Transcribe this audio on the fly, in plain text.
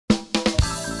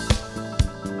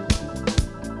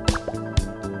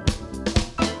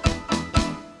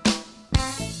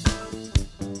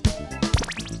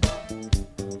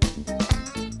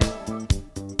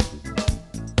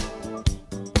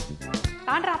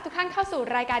ทุกท่านเข้าสู่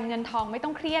รายการเงินทองไม่ต้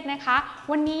องเครียดนะคะ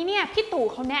วันนี้เนี่ยพี่ตู่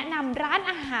เขาแนะนำร้าน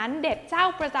อาหารเด็ดเจ้า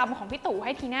ประจำของพี่ตู่ใ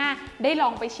ห้ทีน่าได้ลอ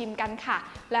งไปชิมกันค่ะ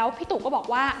แล้วพี่ตู่ก็บอก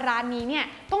ว่าร้านนี้เนี่ย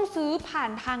ต้องซื้อผ่า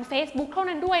นทาง Facebook เท่า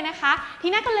นั้นด้วยนะคะที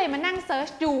น่าก็เลยมานั่งเซิร์ช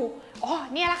ดู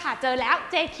เนี่ยแหละค่ะเจอแล้ว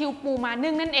JQ ปูมา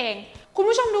นึ่งนั่นเองคุณ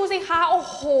ผู้ชมดูสิคะโอ้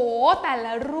โหแต่ล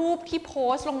ะรูปที่โพ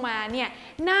สต์ลงมาเนี่ย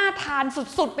น่าทาน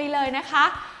สุดๆไปเลยนะคะ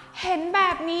เห็นแบ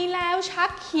บนี้แล้วชัก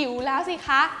หิวแล้วสิค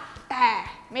ะแต่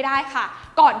ไม่ได้ค่ะ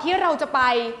ก่อนที่เราจะไป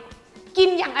กิน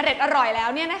อย่างอร่อยแล้ว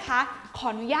เนี่ยนะคะขอ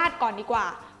อนุญาตก่อนดีกว่า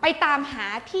ไปตามหา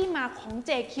ที่มาของ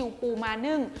JQ ปูมา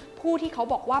นึ่งผู้ที่เขา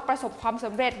บอกว่าประสบความส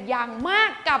ำเร็จอย่างมาก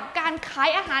กับการขาย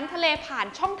อาหารทะเลผ่าน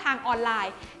ช่องทางออนไล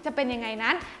น์จะเป็นยังไง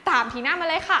นั้นตามทีน่ามา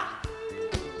เลยค่ะ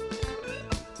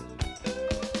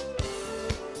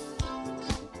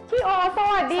พี่โอส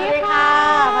วัสดีค่ะ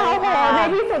โอ้โหใน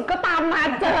ที่สุดก็ตามมา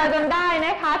เจอจนได้น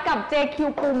ะคะกับ JQ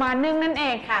ปูมานึ่งนั่นเอ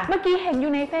งค่ะเมื่อกี้เห็นอ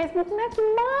ยู่ใน Facebook น่ากิน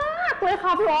มากเลยค่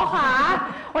ะพี่โอค่ะ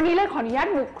วันนี้เลยขออนุญาต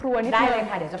บุกครัวนิดนึงได้เลย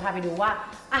ค่ะเดี๋ยวจะพาไปดูว่า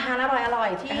อาหารอร่อย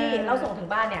ๆที่เราส่งถึง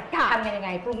บ้านเนี่ยทำกันยังไง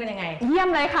ปรุงกันยังไงเยี่ยม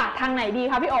เลยค่ะทางไหนดี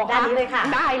คะพี่โอด้านนี้เลยค่ะ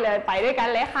ได้เลยไปด้วยกัน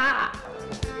เลยค่ะ